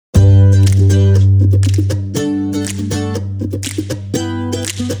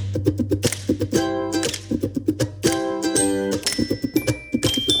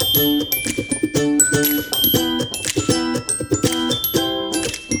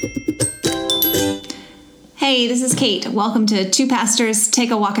Hey, this is Kate. Welcome to Two Pastors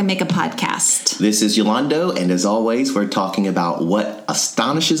Take a Walk and Make a Podcast. This is Yolando, and as always, we're talking about what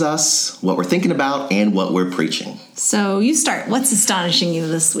astonishes us, what we're thinking about, and what we're preaching. So you start. What's astonishing you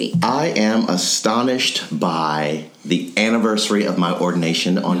this week? I am astonished by the anniversary of my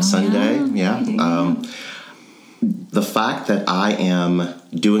ordination on Sunday. Yeah. The fact that I am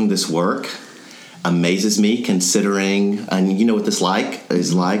doing this work amazes me, considering, and you know what this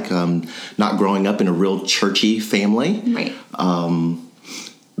is like, not growing up in a real churchy family. Right.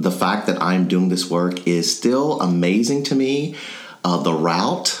 The fact that I'm doing this work is still amazing to me. The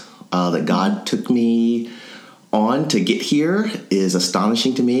route that God took me on to get here is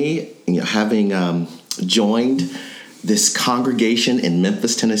astonishing to me. You know, having joined this congregation in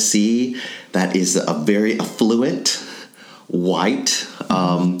Memphis, Tennessee, that is a very affluent, white.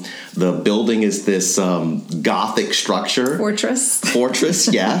 The building is this Gothic structure. Fortress,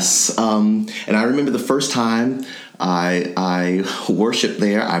 yes. And I remember the first time I worshiped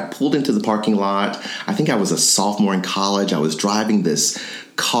there, I pulled into the parking lot. I think I was a sophomore in college. I was driving this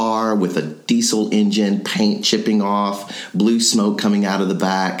car with a diesel engine, paint chipping off, blue smoke coming out of the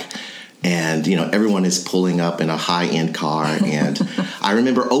back. And, you know, everyone is pulling up in a high-end car. And I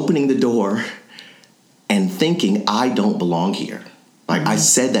remember opening the door and thinking, I don't belong here. Like, I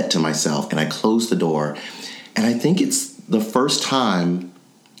said that to myself, and I closed the door. And I think it's the first time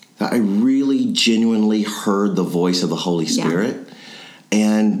that I really genuinely heard the voice of the Holy Spirit. Yeah.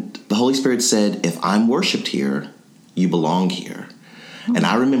 And the Holy Spirit said, if I'm worshiped here, you belong here. Mm-hmm. And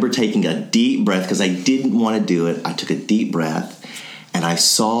I remember taking a deep breath because I didn't want to do it. I took a deep breath, and I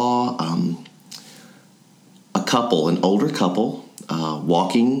saw an older couple,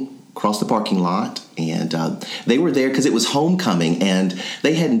 walking across the parking lot, and they were there because it was homecoming, and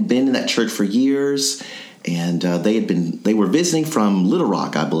they hadn't been in that church for years, and they were visiting from Little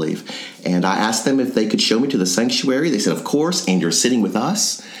Rock, I believe, and I asked them if they could show me to the sanctuary. They said, of course, and you're sitting with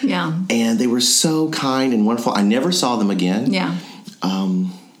us. Yeah. And they were so kind and wonderful. I never saw them again. Yeah. And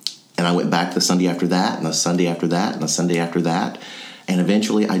I went back the Sunday after that, and the Sunday after that, and the Sunday after that, and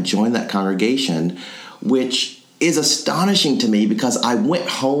eventually I joined that congregation, which is astonishing to me because I went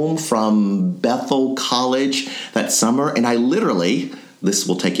home from Bethel College that summer, and I literally, this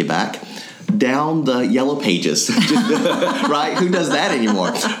will take you back, down the Yellow Pages, right? Who does that anymore?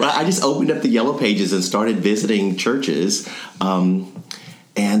 Right? I just opened up the Yellow Pages and started visiting churches.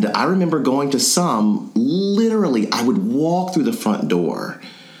 And I remember going to some, literally, I would walk through the front door,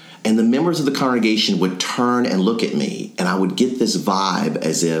 and the members of the congregation would turn and look at me, and I would get this vibe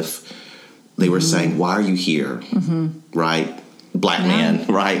as if they were saying, why are you here? Mm-hmm. Right? Black man,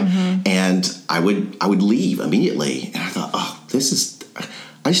 right? Mm-hmm. And I would leave immediately. And I thought,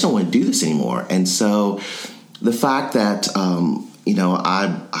 I just don't want to do this anymore. And so the fact that,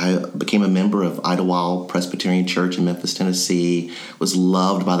 I became a member of Idlewild Presbyterian Church in Memphis, Tennessee, was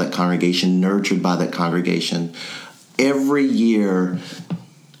loved by that congregation, nurtured by that congregation. Every year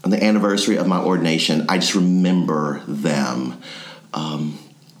on the anniversary of my ordination, I just remember them.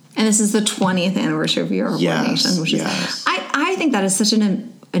 And this is the 20th anniversary of your ordination, which is, I think that is such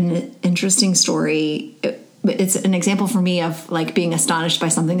an interesting story. It's an example for me of like being astonished by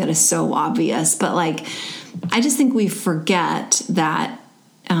something that is so obvious. But like, I just think we forget that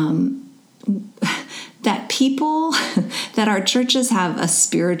that people, that our churches have a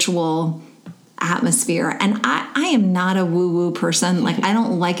spiritual atmosphere. And I am not a woo-woo person. Like, I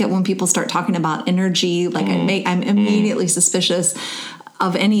don't like it when people start talking about energy. Like, I'm immediately suspicious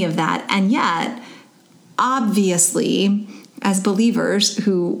of any of that. And yet, obviously, as believers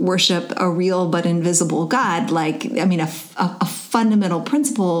who worship a real but invisible God, a fundamental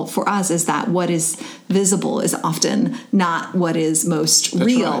principle for us is that what is visible is often not what is most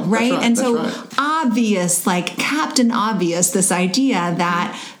real, right? And so obvious, like Captain Obvious, this idea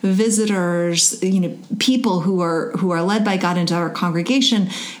that visitors, people who are led by God into our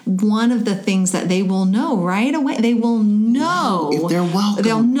congregation, one of the things that they will know right away, they will know if they're welcome.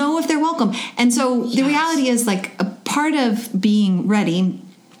 They'll know if they're welcome. And so the reality is, like, a part of being ready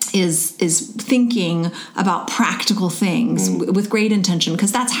is thinking about practical things with great intention,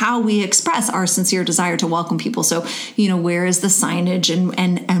 because that's how we express our sincere desire to welcome people. So, where is the signage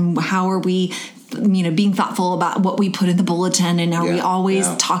and how are we, being thoughtful about what we put in the bulletin, and are we always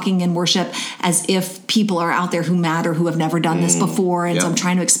talking in worship as if people are out there who matter, who have never done this before, and so I'm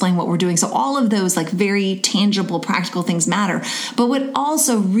trying to explain what we're doing. So all of those like very tangible, practical things matter. But what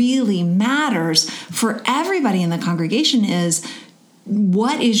also really matters for everybody in the congregation is,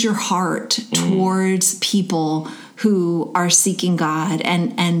 what is your heart towards people who are seeking God,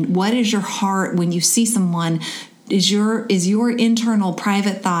 and what is your heart when you see someone? Is your internal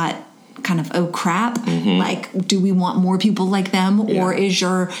private thought kind of, oh crap, like, do we want more people like them? Yeah. Or is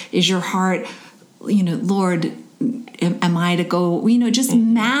your heart, Lord, am I to go, it just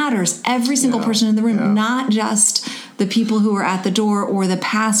matters. Every single person in the room, not just the people who are at the door or the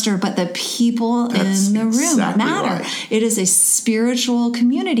pastor, but the people in the room matter. Right. It is a spiritual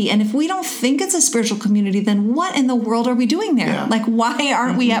community. And if we don't think it's a spiritual community, then what in the world are we doing there? Yeah. Like, why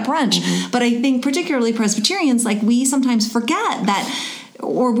aren't we at brunch? But I think particularly Presbyterians, like, we sometimes forget that,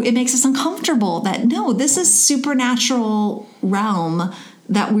 or it makes us uncomfortable that, no, this is supernatural realm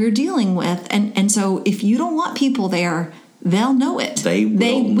that we're dealing with. And so if you don't want people there, they'll know it. They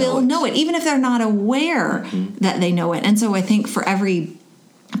will know it, even if they're not aware that they know it. And so I think for every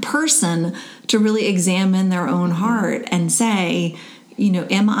person to really examine their own heart and say,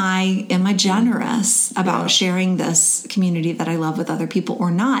 am I generous about sharing this community that I love with other people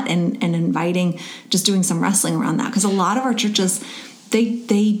or not? And inviting, just doing some wrestling around that. Because a lot of our churches,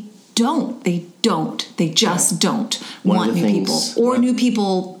 they just don't want new people, or new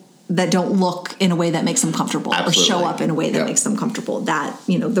people that don't look in a way that makes them comfortable. Absolutely. Or show up in a way that makes them comfortable. That,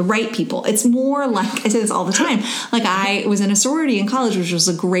 the right people. It's more like, I say this all the time, like I was in a sorority in college, which was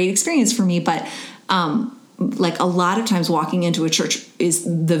a great experience for me, but like a lot of times walking into a church is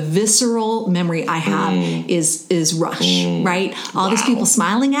the visceral memory I have is rush, right? All these people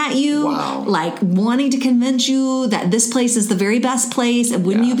smiling at you, like wanting to convince you that this place is the very best place, and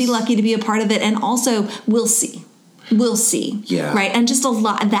wouldn't you be lucky to be a part of it? And also, we'll see, right? And just a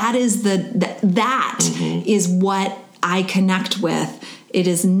lot. That is is what I connect with. It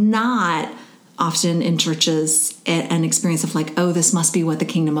is not often in churches an experience of like, oh, this must be what the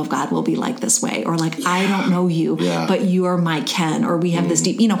kingdom of God will be like this way. Or like, I don't know you, but you are my Ken. Or we have this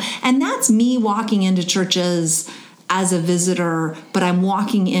deep, and that's me walking into churches as a visitor, but I'm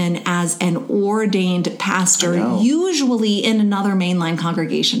walking in as an ordained pastor, usually in another mainline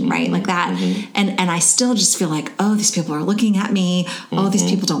congregation, right? Like that. And I still just feel like, oh, these people are looking at me. Oh, these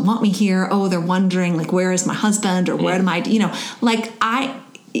people don't want me here. Oh, they're wondering like, where is my husband? Or where am I,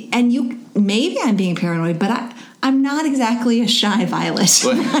 maybe I'm being paranoid, but I'm not exactly a shy violet,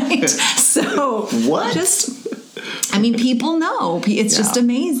 right? So people know. It's just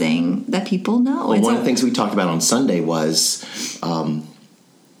amazing that people know. Well, one of the things we talked about on Sunday was the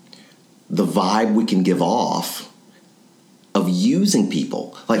vibe we can give off of using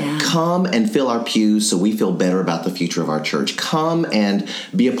people. Like, come and fill our pews so we feel better about the future of our church. Come and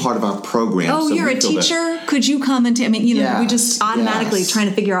be a part of our program. Oh, so you're a teacher? Better. Could you come and... we just automatically trying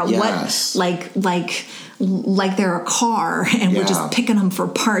to figure out what... Like they're a car and we're just picking them for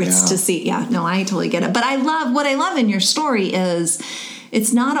parts to see. Yeah, no, I totally get it. But what I love in your story is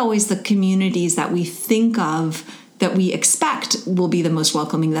it's not always the communities that we think of that we expect will be the most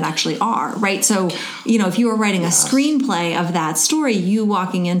welcoming that actually are, right? So, if you were writing a screenplay of that story, you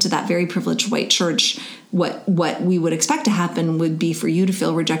walking into that very privileged white church, what we would expect to happen would be for you to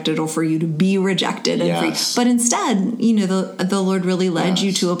feel rejected or for you to be rejected. But instead, the Lord really led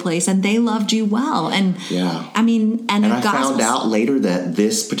you to a place and they loved you well. And I found out later that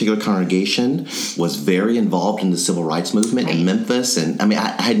this particular congregation was very involved in the civil rights movement in Memphis. And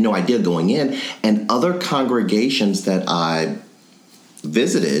I had no idea going in. And other congregations that I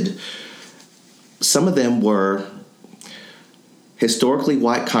visited, some of them were historically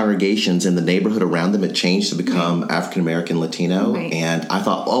white congregations, and the neighborhood around them had changed to become African American, Latino. And I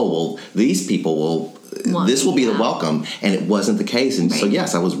thought, oh, well, these people this will be the welcome. And it wasn't the case. And so,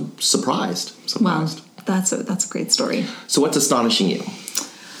 yes, I was surprised. Well, that's a great story. So what's astonishing you?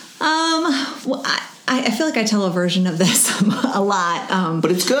 Well, I feel like I tell a version of this a lot.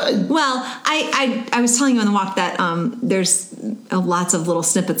 But it's good. Well, I was telling you on the walk that there's lots of little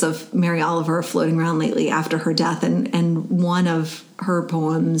snippets of Mary Oliver floating around lately after her death. And one of her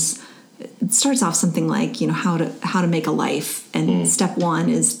poems, it starts off something like, how to make a life. And step 1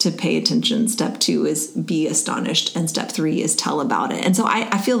 is to pay attention. Step 2 is be astonished. And step 3 is tell about it. And so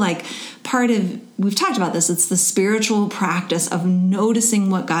I feel like we've talked about this, it's the spiritual practice of noticing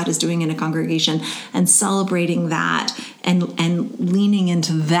what God is doing in a congregation and celebrating that and leaning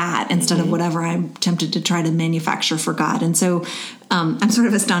into that instead of whatever I'm tempted to try to manufacture for God. And so I'm sort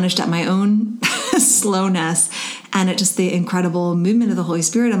of astonished at my own slowness and at just the incredible movement of the Holy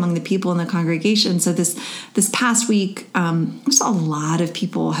Spirit among the people in the congregation. So this past week, a lot of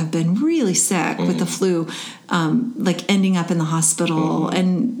people have been really sick with the flu, like ending up in the hospital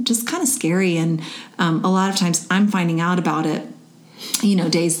and just kind of scary. And a lot of times I'm finding out about it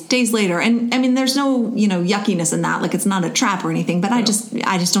days later. And I mean, there's no, yuckiness in that. Like, it's not a trap or anything, but I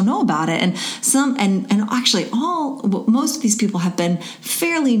just don't know about it. And actually most of these people have been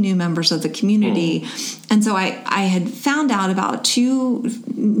fairly new members of the community. And so I had found out about two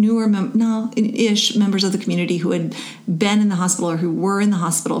newer members of the community who had been in the hospital or who were in the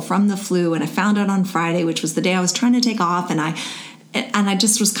hospital from the flu. And I found out on Friday, which was the day I was trying to take off. And I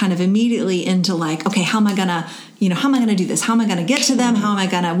just was kind of immediately into like, okay, how am I gonna do this? How am I gonna get to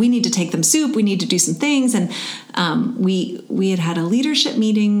them? We need to take them soup. We need to do some things. And we had a leadership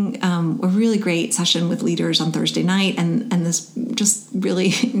meeting, a really great session with leaders on Thursday night. And this just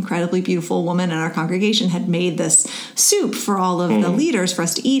really incredibly beautiful woman in our congregation had made this soup for all of the leaders for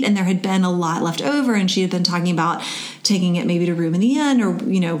us to eat. And there had been a lot left over. And she had been talking about taking it maybe to Room in the Inn or,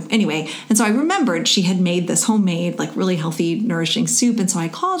 anyway. And so I remembered she had made this homemade, like really healthy, nourishing soup. And so I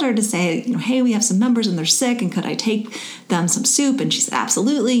called her to say, hey, we have some members and they're sick. And could I take them some soup? And she said,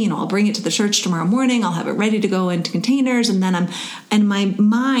 absolutely. I'll bring it to the church tomorrow morning. I'll have it ready to go into containers. And then in my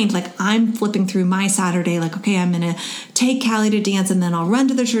mind, like I'm flipping through my Saturday, like, okay, I'm going to take Callie to dance and then I'll run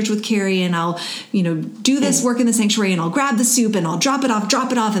to the church with Carrie and I'll, do this work in the sanctuary and I'll grab the soup and I'll drop it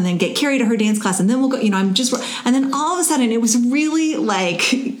off and then get Carrie to her dance class. And then we'll go, and then all of a sudden it was really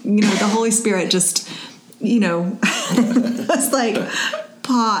like, the Holy Spirit just, was like,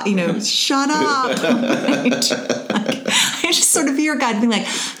 shut up. I just sort of hear God being like,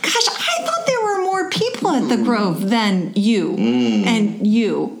 gosh, I thought there were more people at the Grove than you and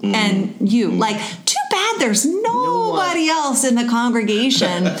you and you. Like, too bad there's nobody else in the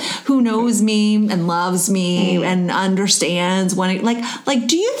congregation who knows me and loves me and understands when it, like,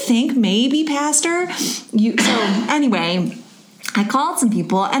 do you think maybe, Pastor? So anyway, I called some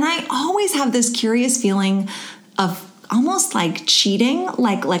people and I always have this curious feeling of almost like cheating,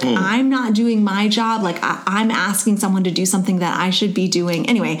 like I'm not doing my job, like I'm asking someone to do something that I should be doing.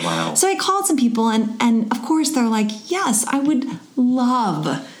 Anyway, So I called some people and of course they're like, yes, I would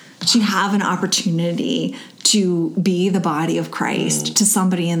love to have an opportunity to be the body of Christ to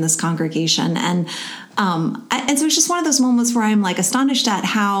somebody in this congregation. And so it's just one of those moments where I'm like astonished at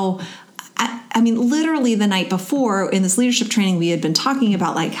how, I mean, literally the night before in this leadership training, we had been talking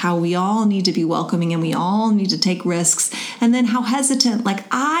about like how we all need to be welcoming and we all need to take risks. And then how hesitant like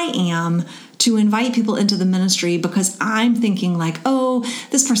I am to invite people into the ministry because I'm thinking like, oh,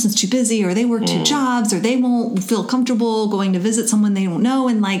 this person's too busy or they work two jobs or they won't feel comfortable going to visit someone they don't know.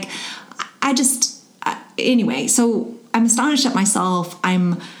 And like, anyway, so I'm astonished at myself.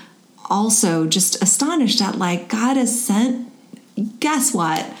 I'm also just astonished at like God has sent. Guess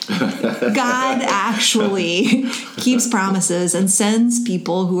what? God actually keeps promises and sends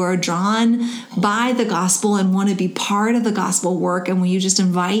people who are drawn by the gospel and want to be part of the gospel work. And when you just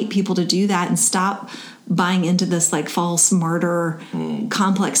invite people to do that and stop buying into this like false martyr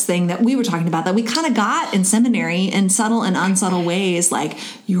complex thing that we were talking about, that we kind of got in seminary in subtle and unsubtle ways, like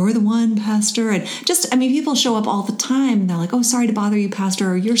you're the one, Pastor. And just, I mean, people show up all the time and they're like, oh, sorry to bother you,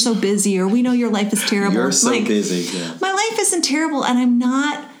 Pastor, or you're so busy, or we know your life is terrible. You're so like, busy. Yeah. My life isn't terrible and I'm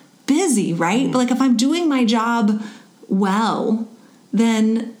not busy, right? But like if I'm doing my job well,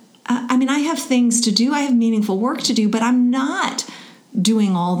 then, I mean, I have things to do. I have meaningful work to do, but I'm not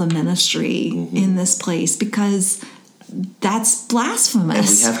doing all the ministry in this place because that's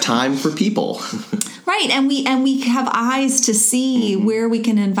blasphemous. And we have time for people. Right. And we have eyes to see where we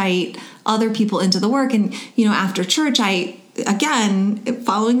can invite other people into the work. And, after church, again,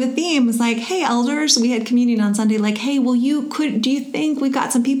 following the theme, was like, hey, elders, we had communion on Sunday, like, hey, do you think we've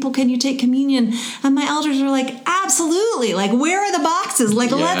got some people? Can you take communion? And my elders were like, absolutely. Like, where are the boxes?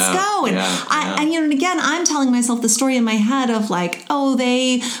 Like, let's go. And and again, I'm telling myself the story in my head of like, oh,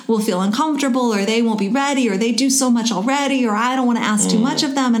 they will feel uncomfortable or they won't be ready or they do so much already or I don't want to ask too much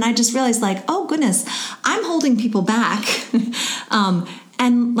of them. And I just realized like, oh, goodness, I'm holding people back.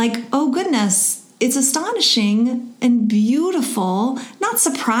 And like, oh, goodness, it's astonishing and beautiful, not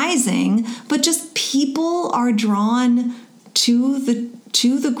surprising, but just people are drawn to the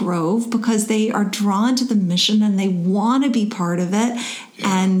Grove because they are drawn to the mission and they want to be part of it.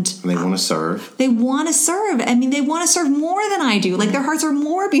 Yeah. And they want to serve. They want to serve. I mean, they want to serve more than I do. Like their hearts are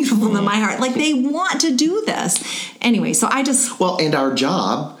more beautiful than my heart. Like they want to do this. Anyway, so and our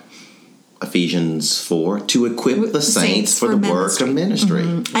job, Ephesians 4, to equip the saints for the work of ministry.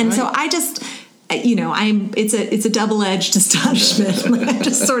 Mm-hmm. And so I just... it's a double-edged astonishment. Like I'm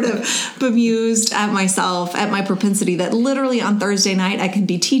just sort of bemused at myself, at my propensity that literally on Thursday night I could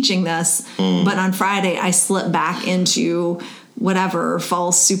be teaching this, but on Friday I slip back into whatever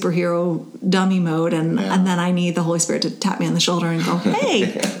false superhero dummy mode, and then I need the Holy Spirit to tap me on the shoulder and go,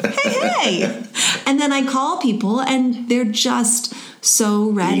 hey. And then I call people and they're just so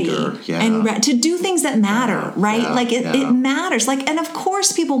ready and to do things that matter, right? Like it matters. Like, and of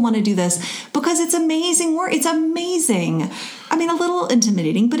course people want to do this because it's amazing work. It's amazing. I mean, a little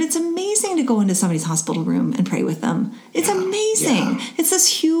intimidating, but it's amazing to go into somebody's hospital room and pray with them. It's amazing. Yeah. It's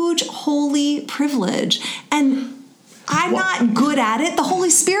this huge holy privilege. And I'm not good at it. The Holy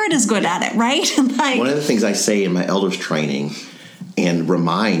Spirit is good at it, right? Like, one of the things I say in my elders training and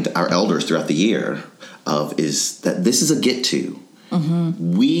remind our elders throughout the year of is that this is a get to.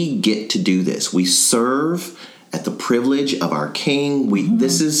 Mm-hmm. We get to do this. We serve at the privilege of our King.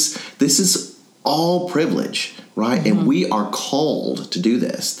 This is all privilege, right? Mm-hmm. And we are called to do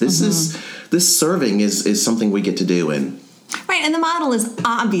this. This serving is something we get to do. Right, and the model is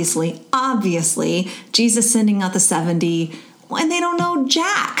obviously Jesus sending out the 70, and they don't know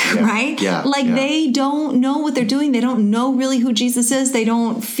jack, right? Yeah, they don't know what they're doing. They don't know really who Jesus is. They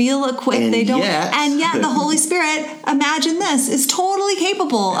don't feel equipped. And yet the Holy Spirit, imagine this, is totally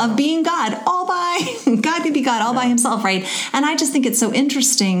capable of being God God can be God all by himself, right? And I just think it's so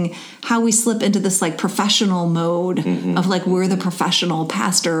interesting how we slip into this like professional mode of like we're the professional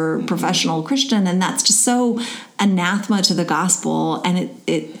pastor, professional Christian, and that's just so anathema to the gospel. And and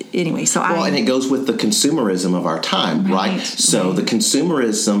it goes with the consumerism of our time, right? So the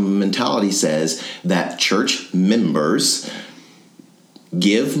consumerism mentality says that church members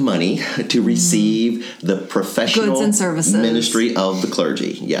give money to receive the professional goods and services ministry of the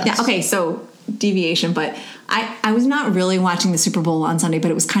clergy. Yes. Yeah. Okay. So deviation, but I was not really watching the Super Bowl on Sunday,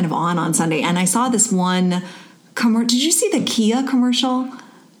 but it was kind of on Sunday, and I saw this one commercial. Did you see the Kia commercial?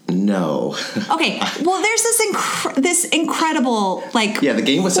 No. Okay. Well, there's this incredible the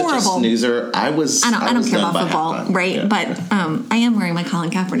game was horrible. Such a snoozer. I don't care about football, right? Yeah. But I am wearing my Colin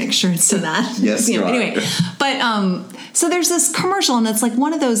Kaepernick shirt, so that yes, you are. Anyway. But so there's this commercial, and it's like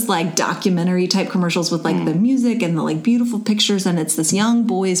one of those like documentary type commercials with like the music and the like beautiful pictures, and it's this young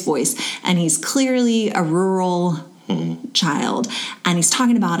boy's voice, and he's clearly a rural child, and he's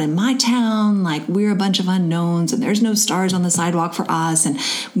talking about in my town, like we're a bunch of unknowns and there's no stars on the sidewalk for us, and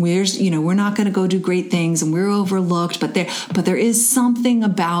we're not going to go do great things, and we're overlooked, but there is something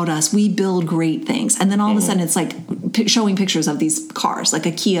about us. We build great things. And then all of a sudden it's like showing pictures of these cars, like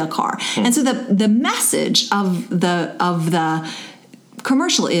a Kia car. And so the message of the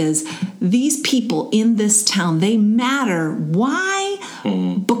commercial is these people in this town, they matter. Why?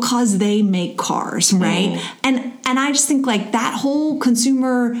 Because they make cars, right? And I just think like that whole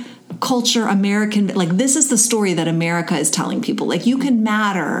consumer culture, American, like this is the story that America is telling people. Like you can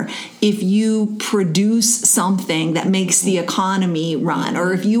matter if you produce something that makes the economy run,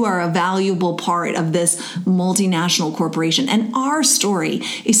 or if you are a valuable part of this multinational corporation. And our story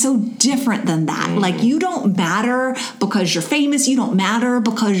is so different than that. Like you don't matter because you're famous. You don't matter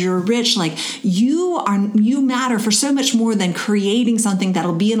because you're rich. Like you matter for so much more than creating something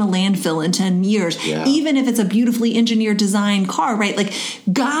that'll be in a landfill in 10 years, even if it's a beautifully engineered designed car, right? Like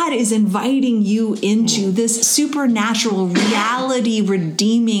God is inviting you into this supernatural reality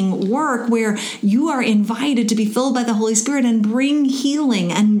redeeming work where you are invited to be filled by the Holy Spirit and bring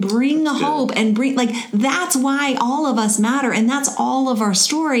healing and bring hope and bring, like, that's why all of us matter, and that's all of our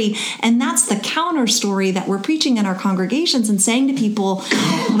story, and that's the counter story that we're preaching in our congregations and saying to people,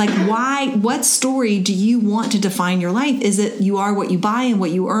 like, what story do you want to define your life? Is it you are what you buy and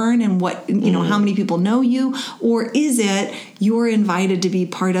what you earn and what, how many people know you, or is it you're invited to be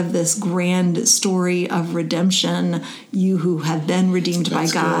part of this grand story of redemption? You who have been redeemed by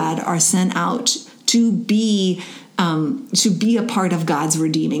God are sent out to be a part of God's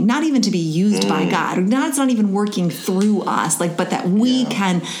redeeming, not even to be used by God. God's not even working through us, but that we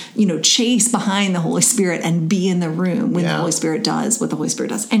can, chase behind the Holy Spirit and be in the room when the Holy Spirit does what the Holy Spirit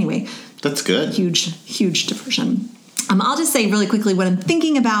does. Anyway, that's good. Huge diversion. I'll just say really quickly what I'm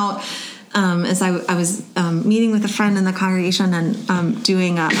thinking about. As I was meeting with a friend in the congregation and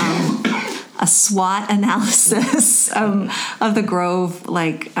doing a SWOT analysis of the Grove,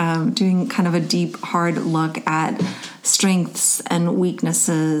 doing kind of a deep, hard look at strengths and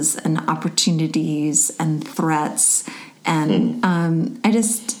weaknesses and opportunities and threats. And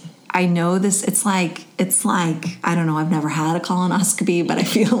I know this, it's like, I don't know, I've never had a colonoscopy, but I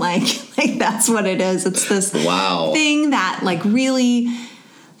feel like that's what it is. It's this thing that really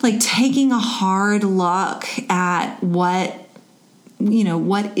taking a hard look at what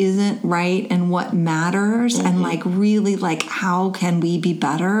isn't right and what matters, and really how can we be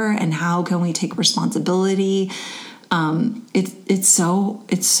better and how can we take responsibility. It's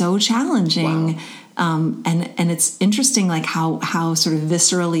so challenging. And it's interesting, like how sort of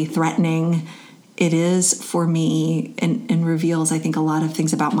viscerally threatening it is for me, and reveals, I think, a lot of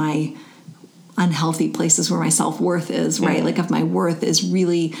things about my unhealthy places where my self-worth is, right? Like if my worth is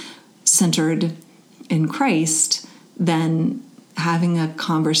really centered in Christ, then having a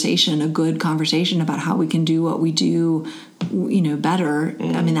good conversation about how we can do what we do, better.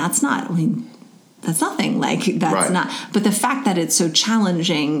 I mean, that's nothing. Like that's right. not, but the fact that it's so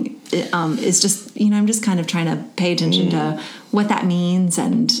challenging is just, I'm just kind of trying to pay attention to what that means.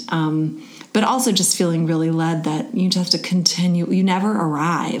 And, but also just feeling really led that you just have to continue. You never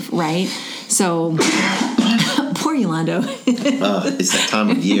arrive, right? So poor Yolando. It's that time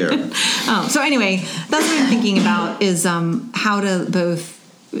of year. So anyway, that's what I'm thinking about is how to both,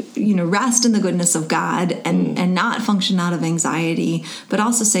 rest in the goodness of God and not function out of anxiety, but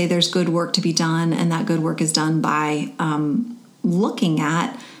also say there's good work to be done, and that good work is done by looking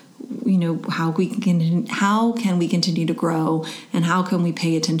at how can we continue to grow, and how can we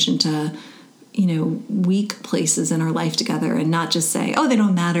pay attention to weak places in our life together, and not just say, oh, they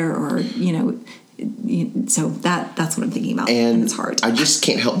don't matter, or so that's what I'm thinking about, and it's hard. I just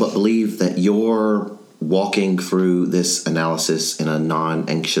can't help but believe that you're walking through this analysis in a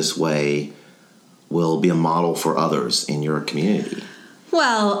non-anxious way will be a model for others in your community.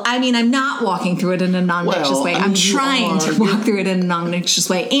 Well, I mean, I'm not walking through it in a non-anxious way. I'm trying to walk through it in a non-anxious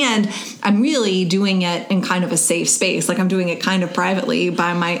way. And I'm really doing it in kind of a safe space. Like I'm doing it kind of privately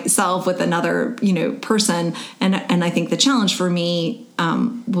by myself with another, person. And I think the challenge for me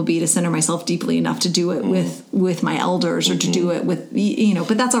will be to center myself deeply enough to do it with my elders, or to do it with,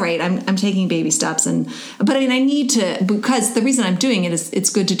 but that's all right. I'm taking baby steps. But I mean, I need to, because the reason I'm doing it is it's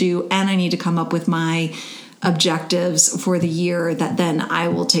good to do. And I need to come up with my objectives for the year that then I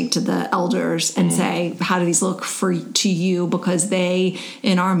will take to the elders and say, how do these look to you? Because they,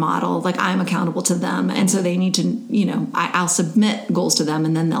 in our model, like I'm accountable to them. And so they need to, I'll submit goals to them,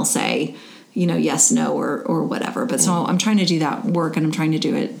 and then they'll say, yes, no, or whatever. But so I'm trying to do that work, and I'm trying to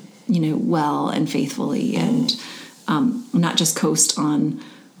do it, well and faithfully, and not just coast on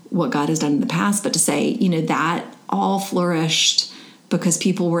what God has done in the past, but to say, that all flourished because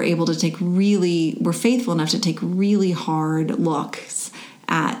people were able to were faithful enough to take really hard looks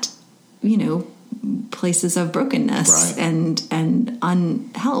at, places of brokenness, right, and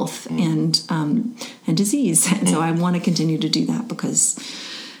unhealth and disease. And so I want to continue to do that because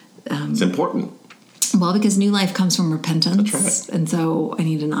it's important. Well, because new life comes from repentance. That's right. And so I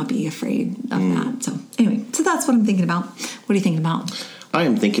need to not be afraid of that. So anyway, so that's what I'm thinking about. What are you thinking about? I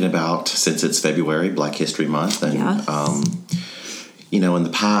am thinking about, since it's February, Black History Month, and yes. In the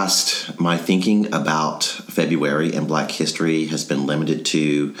past, my thinking about February and Black history has been limited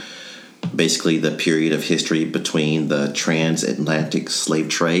to basically the period of history between the transatlantic slave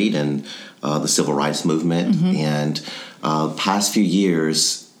trade and the civil rights movement. Mm-hmm. And past few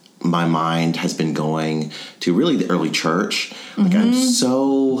years, my mind has been going to really the early church. Like I'm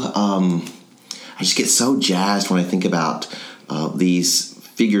so, I just get so jazzed when I think about these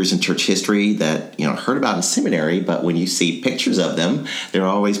figures in church history that heard about in seminary, but when you see pictures of them, they're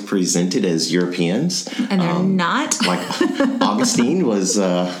always presented as Europeans, and they're not. Like Augustine was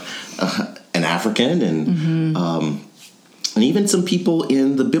an African, and even some people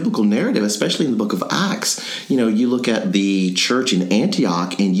in the biblical narrative, especially in the book of Acts. You look at the church in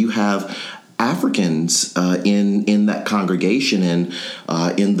Antioch, and you have Africans in that congregation, and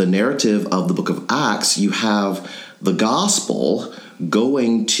in the narrative of the book of Acts, you have the gospel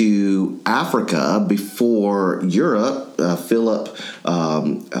going to Africa before Europe. Philip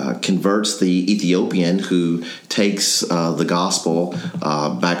converts the Ethiopian who takes the gospel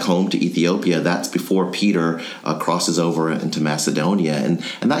back home to Ethiopia. That's before Peter crosses over into Macedonia.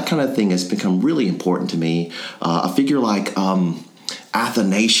 And that kind of thing has become really important to me. A figure like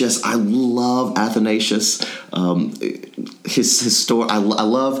Athanasius. I love Athanasius. His story. I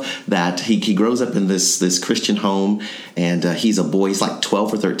love that he grows up in this Christian home, and he's a boy. He's like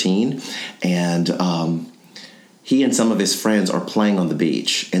 12 or 13, and he and some of his friends are playing on the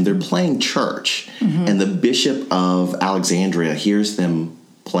beach, and they're playing church. Mm-hmm. And the Bishop of Alexandria hears them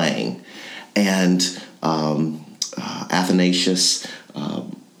playing, and Athanasius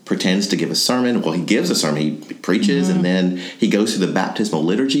pretends to give a sermon. Well, he gives a sermon, he preaches, and then he goes through the baptismal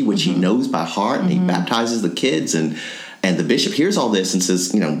liturgy, which he knows by heart, and he baptizes the kids, and the bishop hears all this and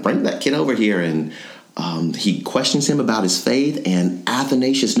says, bring that kid over here, and he questions him about his faith, and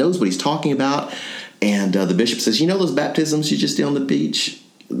Athanasius knows what he's talking about, and the bishop says, those baptisms you just did on the beach,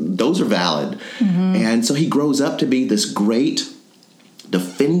 those are valid. And so he grows up to be this great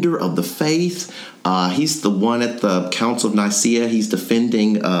defender of the faith. He's the one at the Council of Nicaea. He's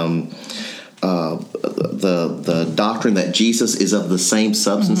defending the doctrine that Jesus is of the same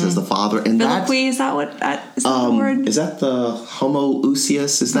substance as the Father, and Philippi, is that what that is that the word? Is that the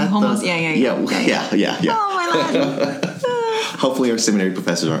homoousios? Is that Homos? the Yeah. Oh my God. Hopefully, our seminary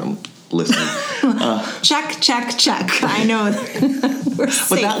professors aren't listening. Check. I know. We're safe.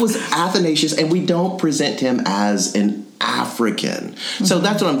 But that was Athanasius, and we don't present him as an African. So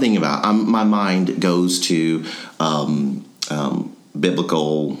that's what I'm thinking about. My mind goes to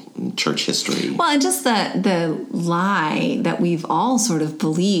biblical church history. Well, and just the lie that we've all sort of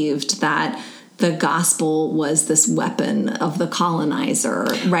believed, that the gospel was this weapon of the colonizer,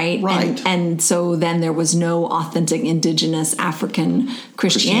 right? Right. And so then there was no authentic indigenous African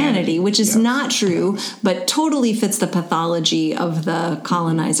Christianity, which is not true, but totally fits the pathology of the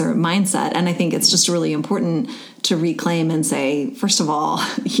colonizer mindset. And I think it's just really important to reclaim and say, first of all,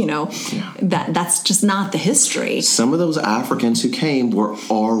 that's just not the history. Some of those Africans who came were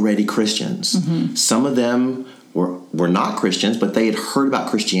already Christians. Some of them were not Christians, but they had heard about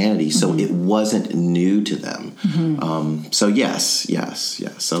Christianity, so it wasn't new to them. So yes.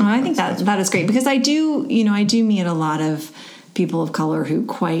 So I think that is great, because I do meet a lot of people of color who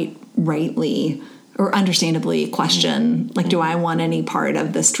quite rightly or understandably question, like, do I want any part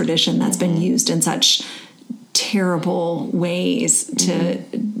of this tradition that's been used in such terrible ways to,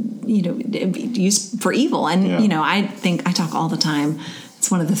 used for evil? And, I think I talk all the time. It's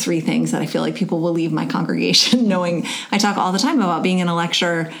one of the three things that I feel like people will leave my congregation knowing. I talk all the time about being in a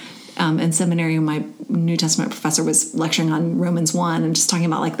lecture in seminary. My New Testament professor was lecturing on Romans 1 and just talking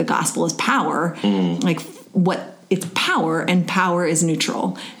about like the gospel is power, like what it's power, and power is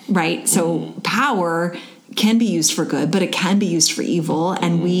neutral, right? So power can be used for good, but it can be used for evil.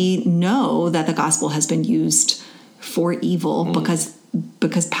 And we know that the gospel has been used for evil because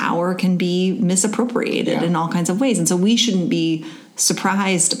power can be misappropriated in all kinds of ways. And so we shouldn't be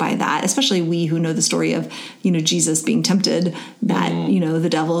surprised by that, especially we who know the story of, Jesus being tempted, that, the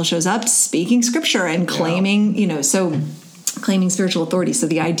devil shows up speaking scripture and claiming, claiming spiritual authority. So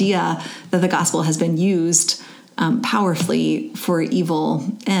the idea that the gospel has been used powerfully for evil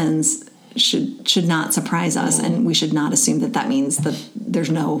ends should not surprise us. And we should not assume that means that there's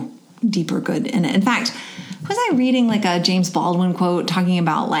no deeper good in it. In fact, was I reading like a James Baldwin quote talking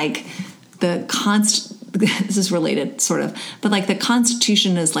about like this is related sort of, but like the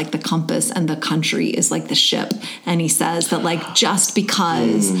Constitution is like the compass and the country is like the ship. And he says that like just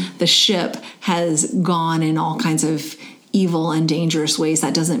because the ship has gone in all kinds of evil and dangerous ways,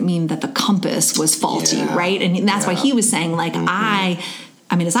 that doesn't mean that the compass was faulty, right? And that's why he was saying like, I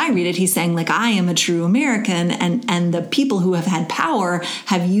mean, as I read it, he's saying like, I am a true American, and the people who have had power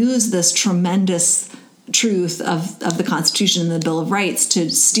have used this tremendous truth of the Constitution and the Bill of Rights to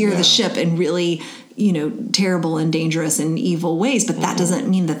steer the ship in really, terrible and dangerous and evil ways. But that doesn't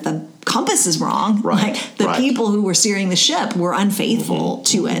mean that the compass is wrong. Right. Like the people who were steering the ship were unfaithful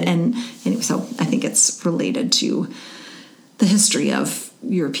to it. And anyway, so I think it's related to the history of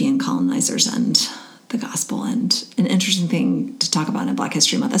European colonizers and the gospel, and an interesting thing to talk about in Black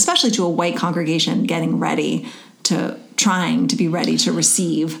History Month, especially to a white congregation trying to be ready to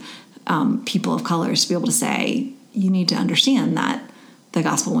receive people of color, to be able to say, you need to understand that the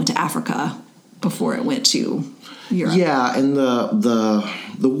gospel went to Africa before it went to Europe. Yeah, and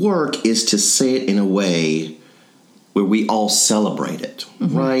the work is to say it in a way where we all celebrate it,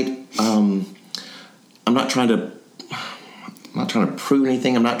 right? I'm not trying to prove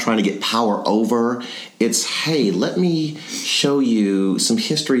anything. I'm not trying to get power over. It's, hey, let me show you some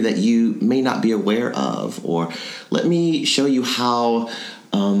history that you may not be aware of, or let me show you how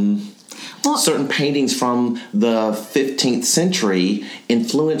certain paintings from the 15th century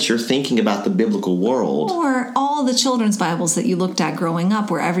influence your thinking about the biblical world. Or all the children's Bibles that you looked at growing up,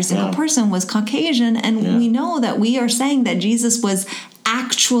 where every single person was Caucasian, and we know that we are saying that Jesus was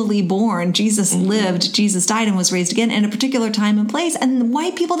actually born, Jesus lived, Jesus died and was raised again in a particular time and place, and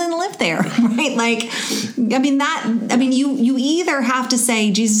white people didn't live there, right? Like, you either have to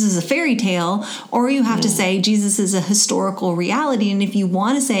say Jesus is a fairy tale, or you have to say Jesus is a historical reality. And if you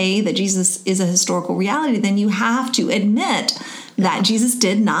want to say that Jesus is a historical reality, then you have to admit that Jesus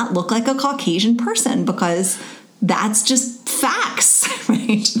did not look like a Caucasian person, because that's just facts,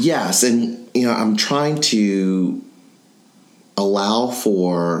 right? Yes, and I'm trying to allow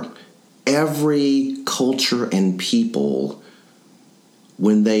for every culture and people,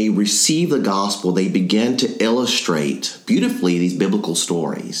 when they receive the gospel, they begin to illustrate beautifully these biblical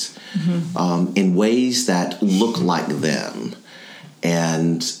stories in ways that look like them.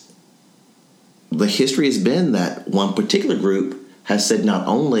 And the history has been that one particular group has said, not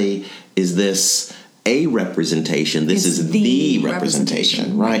only is this a representation. This is the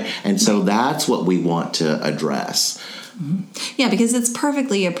representation, right? And so that's what we want to address. Yeah, because it's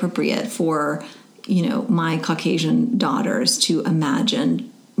perfectly appropriate for, my Caucasian daughters to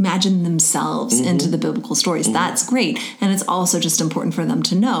imagine themselves into the biblical stories. That's great. And it's also just important for them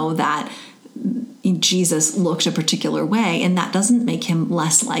to know that Jesus looked a particular way, and that doesn't make him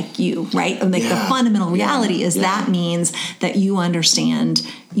less like you, right? And the fundamental reality is that means that you understand,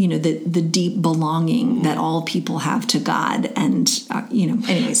 the deep belonging that all people have to God, and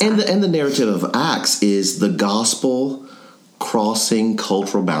anyways. And the narrative of Acts is the gospel crossing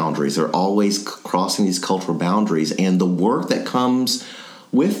cultural boundaries. They're always crossing these cultural boundaries, and the work that comes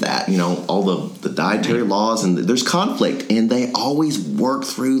with that, all the dietary laws, and there's conflict, and they always work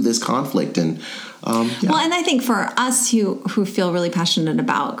through this conflict. And well, and I think for us who feel really passionate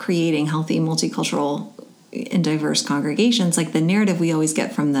about creating healthy, multicultural and diverse congregations, like the narrative we always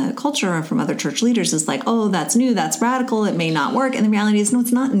get from the culture and from other church leaders is like, oh, that's new, that's radical, it may not work. And the reality is, no,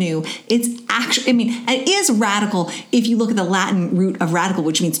 it's not new. It's actually, it is radical if you look at the Latin root of radical,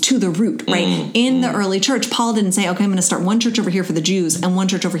 which means to the root, right? In the early church, Paul didn't say, okay, I'm going to start one church over here for the Jews and one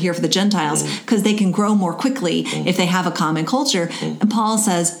church over here for the Gentiles, because they can grow more quickly if they have a common culture. And Paul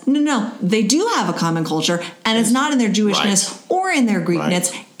says, no, they do have a common culture, and it's not in their Jewishness or in their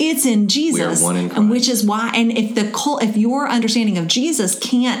Greekness. It's in Jesus, we are one in Christ. And which is why. And if your understanding of Jesus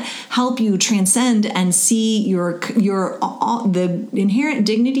can't help you transcend and see the inherent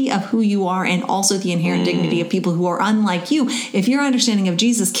dignity of who you are, and also the inherent dignity of people who are unlike you, if your understanding of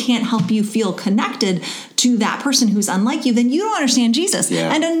Jesus can't help you feel connected to that person who's unlike you, then you don't understand Jesus.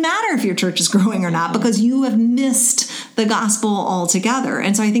 Yeah. And it doesn't matter if your church is growing or not, because you have missed the gospel altogether.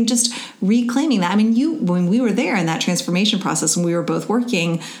 And so I think just reclaiming that. When we were there in that transformation process, when we were both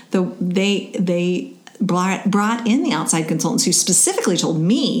working, they brought in the outside consultants who specifically told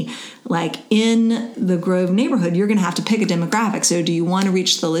me, like, in the Grove neighborhood, you're going to have to pick a demographic. So do you want to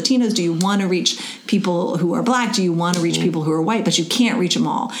reach the Latinos? Do you want to reach people who are Black? Do you want to reach people who are white? But you can't reach them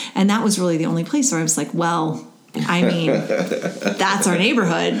all. And that was really the only place where I was like, well, that's our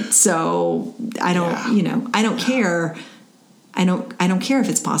neighborhood. So I don't, I don't care. I don't care if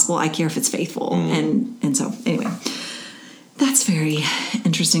it's possible. I care if it's faithful. And so anyway, that's very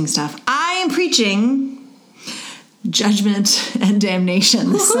interesting stuff. I am preaching judgment and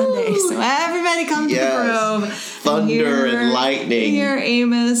damnation this Sunday. So everybody come to the Grove. Thunder and lightning. Hear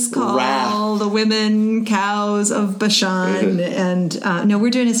Amos call wrath. the women cows of Bashan. And we're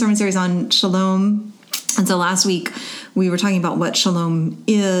doing a sermon series on shalom. And so last week we were talking about what shalom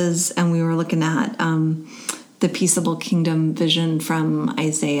is, and we were looking at the peaceable kingdom vision from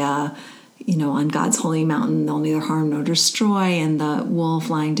Isaiah, on God's holy mountain, they'll neither harm nor destroy, and the wolf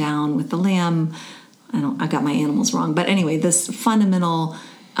lying down with the lamb. I got my animals wrong. But anyway, this fundamental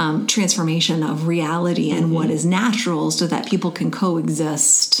transformation of reality and what is natural, so that people can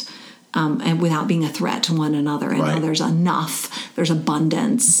coexist and without being a threat to one another. And how there's enough, there's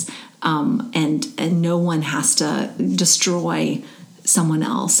abundance, and no one has to destroy someone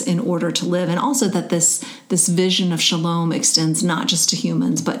else in order to live. And also that this vision of shalom extends not just to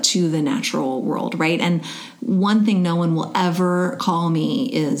humans, but to the natural world, right? And one thing no one will ever call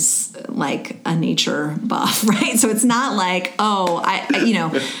me is like a nature buff, right? So it's not like,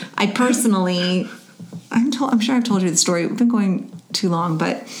 I personally, I'm sure I've told you the story. We've been going too long,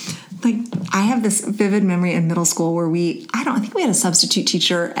 but like, I have this vivid memory in middle school where I think we had a substitute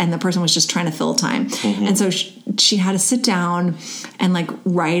teacher, and the person was just trying to fill time. And so she had to sit down and like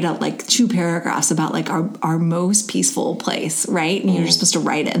write out like 2 paragraphs about like our most peaceful place, right? And you're just supposed to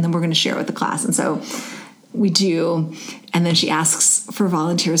write it, and then we're going to share it with the class. And so we do. And then she asks for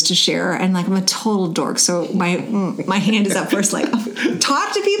volunteers to share. And like, I'm a total dork. So my hand is up first, like,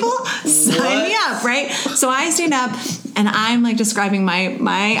 talk to people, sign me up, right? So I stand up and I'm like describing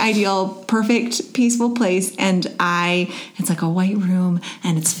my ideal, perfect, peaceful place. And it's like a white room,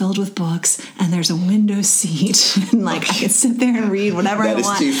 and it's filled with books, and there's a window seat. And like, I can sit there and read whatever I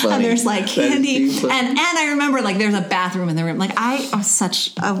want. And there's like candy. And I remember like there's a bathroom in the room. Like, I was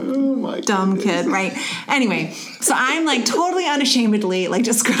such a dumb kid, right? Anyway, so I'm like totally unashamedly like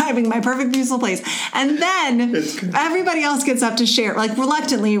describing my perfect peaceful place. And then everybody else gets up to share, like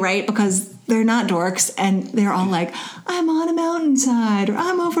reluctantly, right? Because they're not dorks, and they're all like, I'm on a mountainside, or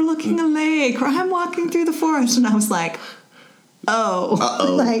I'm overlooking a lake, or I'm walking through the forest. And I was like,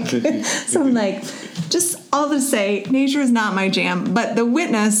 like, so I'm like, just all to say, nature is not my jam. But the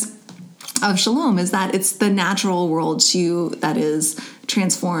witness of shalom is that it's the natural world too that is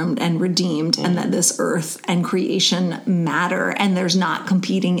transformed and redeemed, and that this earth and creation matter, and there's not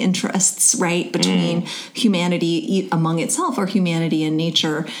competing interests, right, between humanity among itself or humanity and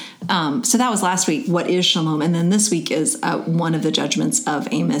nature. So that was last week. What is shalom? And then this week is one of the judgments of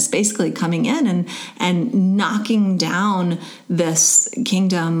Amos, basically coming in and knocking down this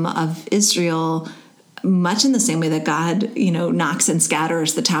kingdom of Israel, much in the same way that God, knocks and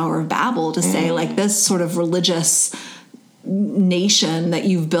scatters the Tower of Babel to say, like, this sort of religious nation that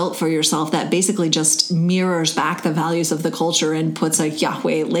you've built for yourself that basically just mirrors back the values of the culture and puts a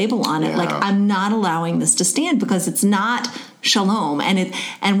Yahweh label on it. Like, I'm not allowing this to stand because it's not shalom.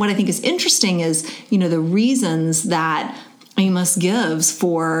 And what I think is interesting is, the reasons that Amos gives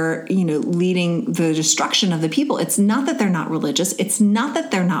for, leading the destruction of the people. It's not that they're not religious. It's not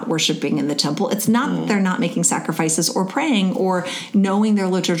that they're not worshiping in the temple. It's not that they're not making sacrifices or praying or knowing their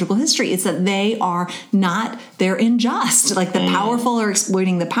liturgical history. It's that they're unjust. Like, the powerful are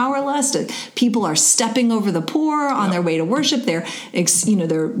exploiting the powerless. People are stepping over the poor on their way to worship. They're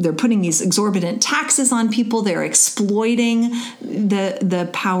putting these exorbitant taxes on people. They're exploiting the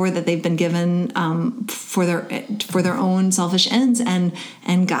power that they've been given for their own selfish ends,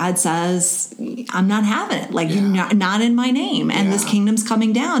 and God says, I'm not having it. Like, you're not in my name, and this kingdom's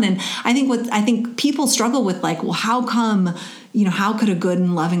coming down. And I think people struggle with, like, well, how come, how could a good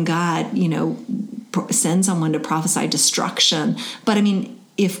and loving God, send someone to prophesy destruction? But I mean,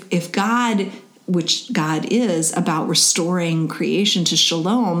 if God, which God is, about restoring creation to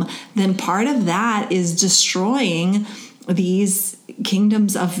shalom, then part of that is destroying these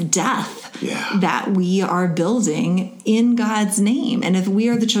kingdoms of death that we are building in God's name. And if we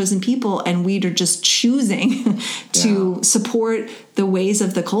are the chosen people and we are just choosing to support the ways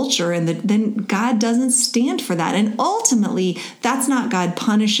of the culture, and then God doesn't stand for that. And ultimately, that's not God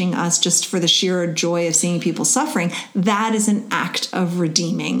punishing us just for the sheer joy of seeing people suffering. That is an act of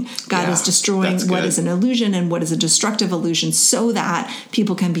redeeming. God is destroying what is an illusion and what is a destructive illusion so that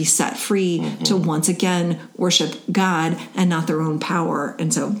people can be set free to once again worship God and not their own power.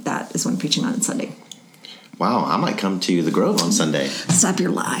 And so that is what I'm preaching on Sunday. Wow, I might come to the Grove on Sunday. Stop your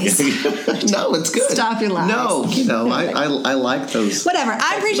lies. No, it's good. Stop your lies. No, I like those. Whatever.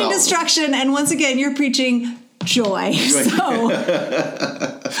 I'm preaching destruction, and once again, you're preaching joy. So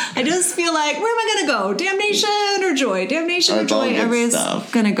I just feel like, where am I going to go? Damnation or joy? Damnation or joy? Everybody's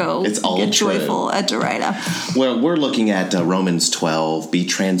going to go get joyful at Derita. Well, we're looking at Romans 12, be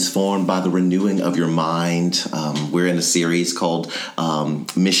transformed by the renewing of your mind. We're in a series called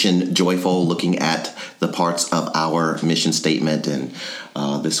Mission Joyful, looking at the parts of our mission statement. And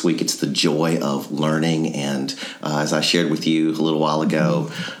this week it's the joy of learning. And as I shared with you a little while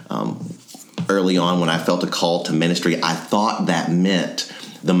ago, early on when I felt a call to ministry, I thought that meant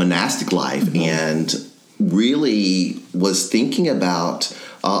the monastic life, and really was thinking about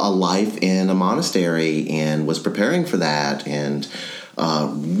a life in a monastery and was preparing for that, and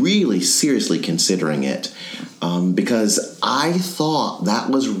really seriously considering it, because I thought that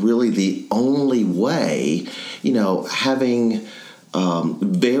was really the only way, having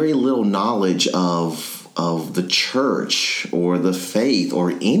very little knowledge of the church or the faith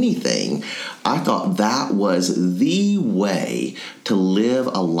or anything. I thought that was the way to live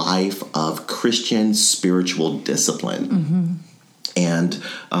a life of Christian spiritual discipline. And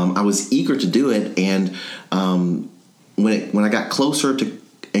I was eager to do it. And when I got closer to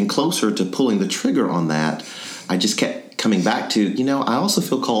pulling the trigger on that, I just kept coming back to, I also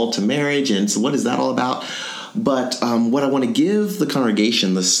feel called to marriage. And so what is that all about? But what I want to give the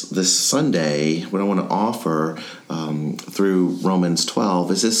congregation this Sunday, what I want to offer through Romans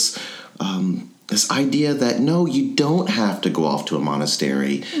 12 is this idea that, no, you don't have to go off to a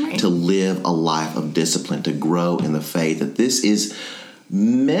monastery to live a life of discipline, to grow in the faith, that this is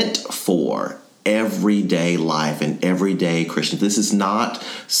meant for everyday life and everyday Christians. This is not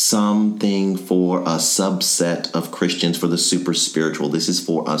something for a subset of Christians, for the super spiritual. This is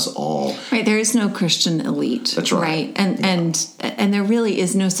for us all. Right. There is no Christian elite. That's right. And there really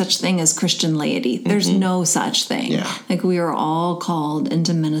is no such thing as Christian laity. There's no such thing. Yeah. Like, we are all called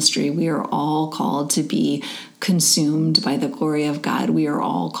into ministry. We are all called to be consumed by the glory of God. We are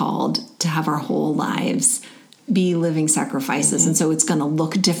all called to have our whole lives be living sacrifices. And so it's going to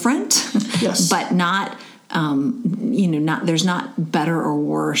look different, but not, there's not better or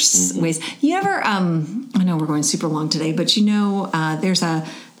worse ways. You ever, I know we're going super long today, but there's a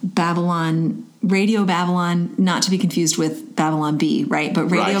Radio Babylon, not to be confused with Babylon Bee, right? But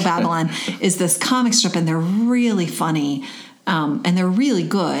Radio Babylon is this comic strip, and they're really funny. And they're really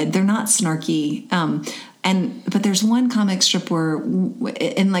good. They're not snarky. But there's one comic strip where,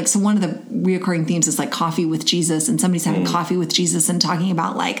 and like, so one of the reoccurring themes is like coffee with Jesus, and somebody's having coffee with Jesus and talking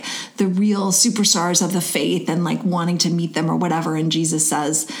about like the real superstars of the faith and like wanting to meet them or whatever. And Jesus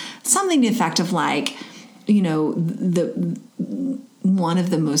says something to the effect of like, you know, one of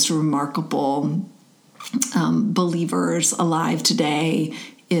the most remarkable believers alive today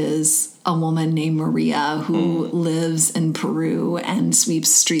is a woman named Maria who lives in Peru and sweeps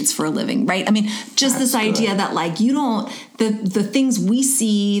streets for a living, right? I mean, just this idea that like you don't, the things we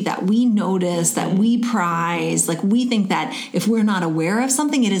see, that we notice, that we prize, like we think that if we're not aware of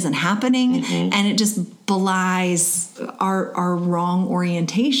something, it isn't happening. And it just belies our wrong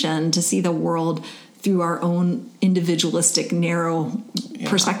orientation to see the world through our own individualistic, narrow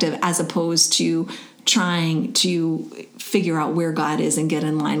perspective, as opposed to trying to figure out where God is and get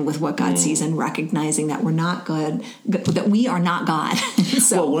in line with what God sees, and recognizing that we're not good, that we are not God.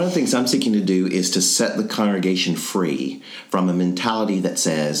 So, well, one of the things I'm seeking to do is to set the congregation free from a mentality that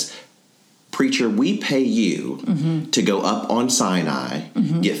says, preacher, we pay you to go up on Sinai,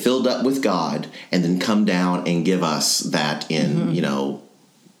 get filled up with God, and then come down and give us that in, you know,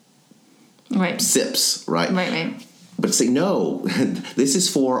 sips, right? Right. But say, no, this is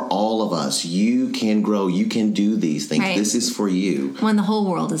for all of us. You can grow. You can do these things. Right. This is for you. When the whole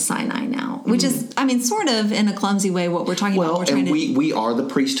world is Sinai now, which is, I mean, sort of in a clumsy way what we're talking about. Well, and we are the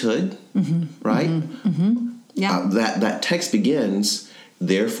priesthood, right? Yeah. That text begins,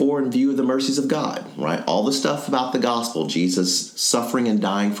 therefore, in view of the mercies of God, right? All the stuff about the gospel, Jesus suffering and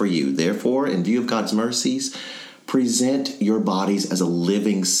dying for you. Therefore, in view of God's mercies, present your bodies as a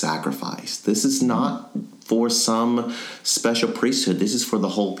living sacrifice. This is not for some special priesthood. This is for the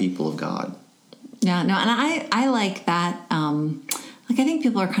whole people of God. Yeah, no, and I like that. Like, I think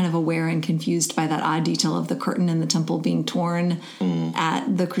people are kind of aware and confused by that odd detail of the curtain in the temple being torn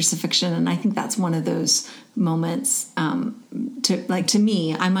at the crucifixion, and I think that's one of those moments. To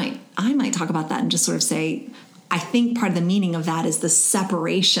me, I might talk about that and just sort of say, I think part of the meaning of that is the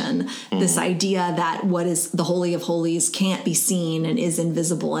separation, this idea that what is the Holy of Holies can't be seen and is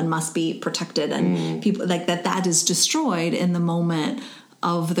invisible and must be protected. And people like that is destroyed in the moment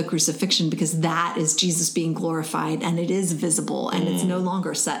of the crucifixion, because that is Jesus being glorified, and it is visible, and it's no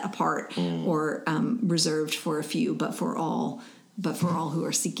longer set apart or reserved for a few, but for all who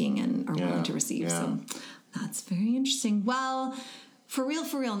are seeking and are willing to receive. Yeah. So that's very interesting. Well, for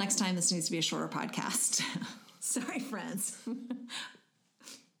real, next time this needs to be a shorter podcast. Sorry, friends.